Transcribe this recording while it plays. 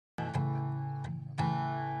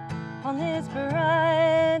On this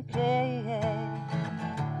bright day,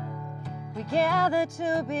 we gather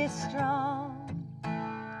to be strong.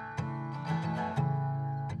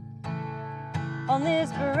 On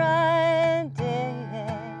this bright day,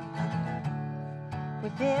 we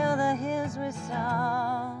fill the hills with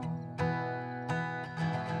song.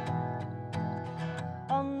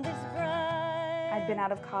 On this bright... I'd been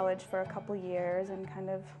out of college for a couple years and kind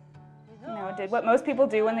of, did what most people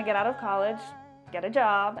do when they get out of college, get a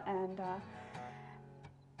job, and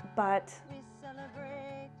but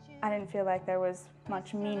I didn't feel like there was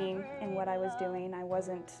much meaning in what I was doing. I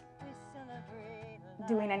wasn't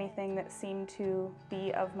doing anything that seemed to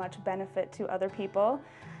be of much benefit to other people.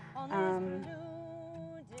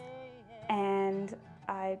 And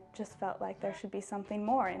I just felt like there should be something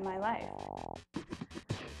more in my life.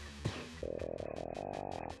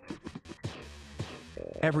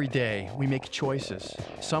 Every day, we make choices.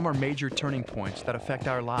 Some are major turning points that affect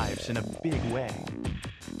our lives in a big way.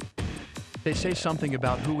 They say something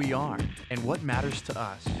about who we are and what matters to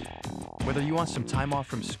us. Whether you want some time off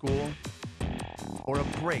from school or a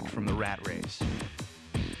break from the rat race.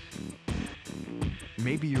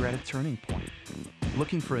 Maybe you're at a turning point,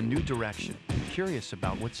 looking for a new direction and curious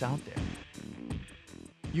about what's out there.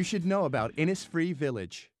 You should know about Innisfree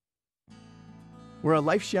Village. We're a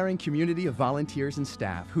life-sharing community of volunteers and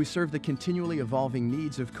staff who serve the continually evolving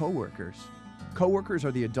needs of coworkers. Coworkers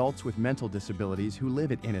are the adults with mental disabilities who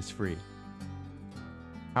live at Innisfree.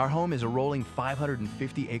 Our home is a rolling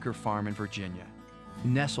 550-acre farm in Virginia,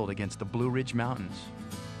 nestled against the Blue Ridge Mountains.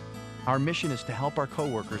 Our mission is to help our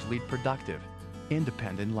coworkers lead productive,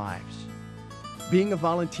 independent lives. Being a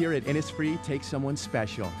volunteer at Innisfree takes someone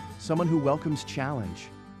special, someone who welcomes challenge,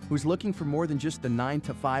 who's looking for more than just the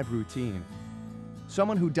 9-to-5 routine.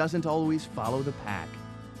 Someone who doesn't always follow the pack,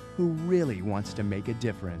 who really wants to make a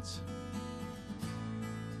difference.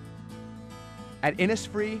 At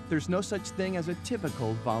Innisfree, there's no such thing as a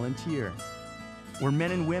typical volunteer. We're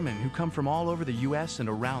men and women who come from all over the U.S. and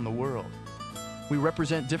around the world. We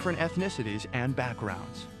represent different ethnicities and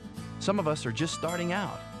backgrounds. Some of us are just starting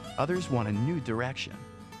out, others want a new direction.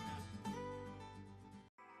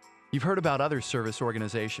 You've heard about other service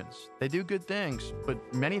organizations. They do good things, but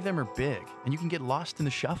many of them are big, and you can get lost in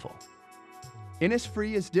the shuffle.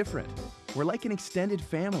 Innisfree is different. We're like an extended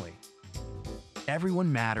family. Everyone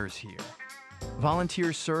matters here.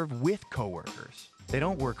 Volunteers serve with coworkers. They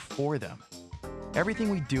don't work for them. Everything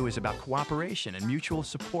we do is about cooperation and mutual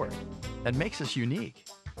support. That makes us unique.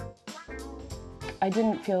 I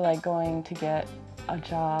didn't feel like going to get a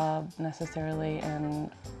job necessarily and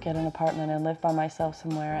get an apartment and live by myself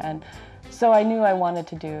somewhere, and so I knew I wanted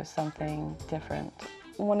to do something different.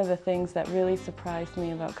 One of the things that really surprised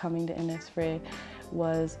me about coming to Innisfree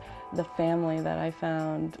was the family that I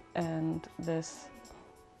found and this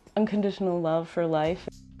unconditional love for life.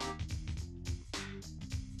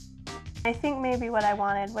 I think maybe what I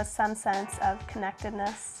wanted was some sense of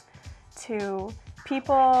connectedness to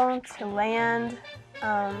people, to land,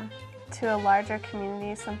 to a larger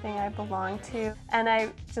community, something I belong to. And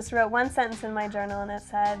I just wrote one sentence in my journal and it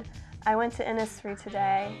said, I went to Innisfree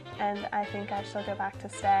today and I think I shall go back to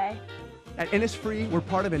stay. At Innisfree, we're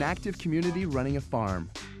part of an active community running a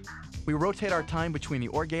farm. We rotate our time between the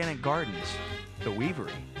organic gardens, the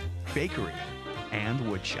weavery, bakery, and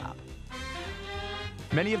woodshop.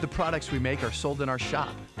 Many of the products we make are sold in our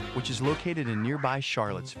shop, which is located in nearby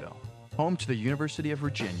Charlottesville, home to the University of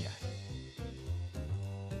Virginia.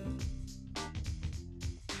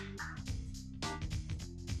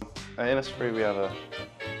 At Innisfree, we have a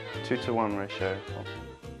 2-to-1 ratio of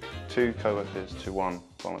 2 co-workers to 1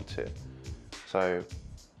 volunteer. So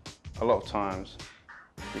a lot of times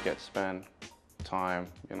you get to spend time,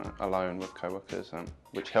 alone with co-workers,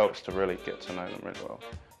 which helps to really get to know them really well.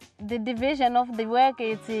 The division of the work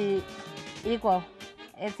is equal.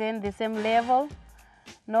 It's in the same level.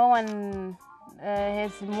 No one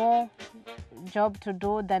has more job to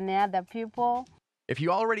do than the other people. If you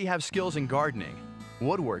already have skills in gardening,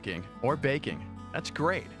 woodworking, or baking, that's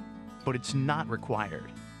great, but it's not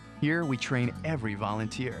required. Here we train every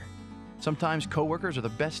volunteer. Sometimes coworkers are the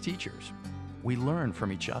best teachers. We learn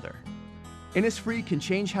from each other. Innisfree can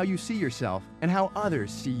change how you see yourself and how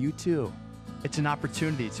others see you too. It's an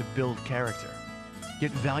opportunity to build character, get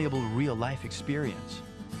valuable real-life experience,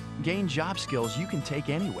 gain job skills you can take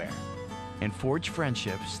anywhere, and forge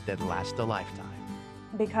friendships that last a lifetime.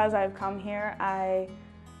 Because I've come here, I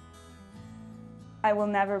will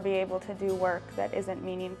never be able to do work that isn't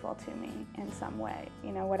meaningful to me in some way.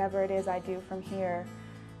 Whatever it is I do from here,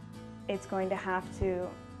 it's going to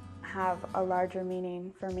have a larger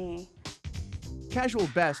meaning for me. Casual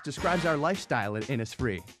Best describes our lifestyle at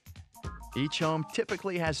Innisfree. Each home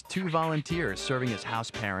typically has 2 volunteers serving as house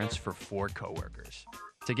parents for 4 coworkers.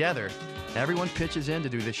 Together, everyone pitches in to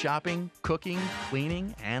do the shopping, cooking,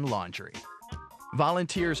 cleaning, and laundry.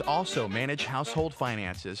 Volunteers also manage household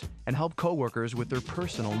finances and help coworkers with their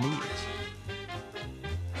personal needs.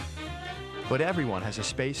 But everyone has a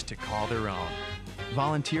space to call their own.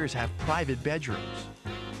 Volunteers have private bedrooms.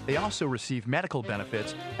 They also receive medical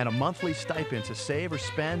benefits and a monthly stipend to save or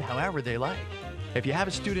spend however they like. If you have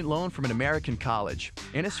a student loan from an American college,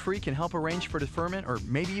 Innisfree can help arrange for deferment or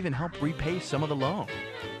maybe even help repay some of the loan.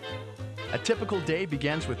 A typical day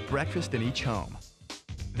begins with breakfast in each home.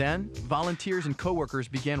 Then, volunteers and coworkers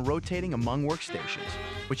begin rotating among workstations,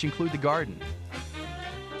 which include the garden,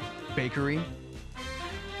 bakery,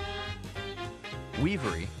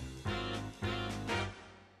 weavery,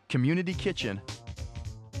 community kitchen,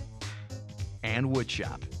 and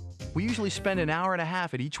woodshop. We usually spend an hour and a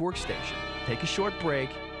half at each workstation, take a short break,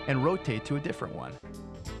 and rotate to a different one.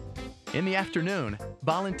 In the afternoon,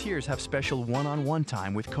 volunteers have special one-on-one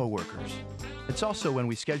time with coworkers. It's also when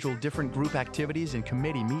we schedule different group activities and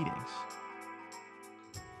committee meetings.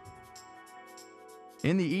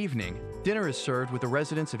 In the evening, dinner is served with the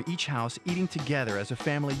residents of each house eating together as a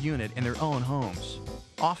family unit in their own homes.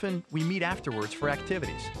 Often, we meet afterwards for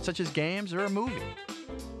activities, such as games or a movie.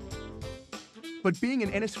 But being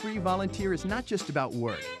an Innisfree volunteer is not just about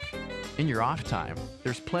work. In your off time,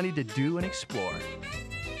 there's plenty to do and explore.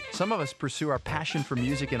 Some of us pursue our passion for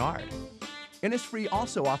music and art. Innisfree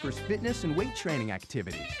also offers fitness and weight training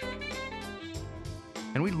activities.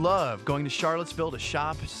 And we love going to Charlottesville to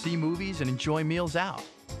shop, see movies, and enjoy meals out.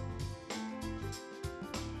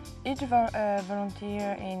 Each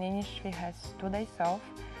volunteer in Innisfree has 2 days off,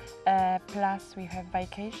 plus we have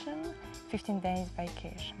vacation, 15 days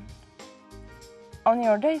vacation. On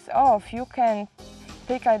your days off, you can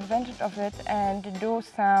take advantage of it and do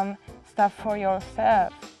some stuff for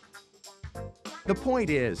yourself. The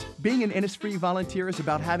point is, being an Innisfree volunteer is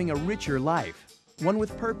about having a richer life, one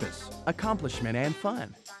with purpose, accomplishment, and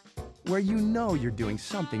fun, where you know you're doing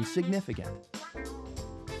something significant.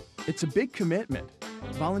 It's a big commitment.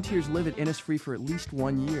 Volunteers live at Innisfree for at least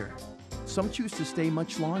 1 year. Some choose to stay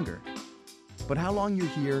much longer. But how long you're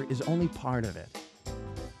here is only part of it.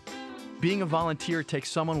 Being a volunteer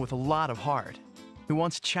takes someone with a lot of heart, who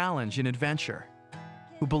wants challenge and adventure,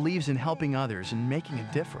 who believes in helping others and making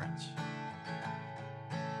a difference.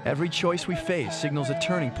 Every choice we face signals a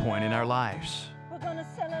turning point in our lives.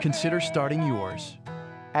 Consider starting yours.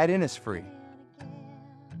 At Innisfree,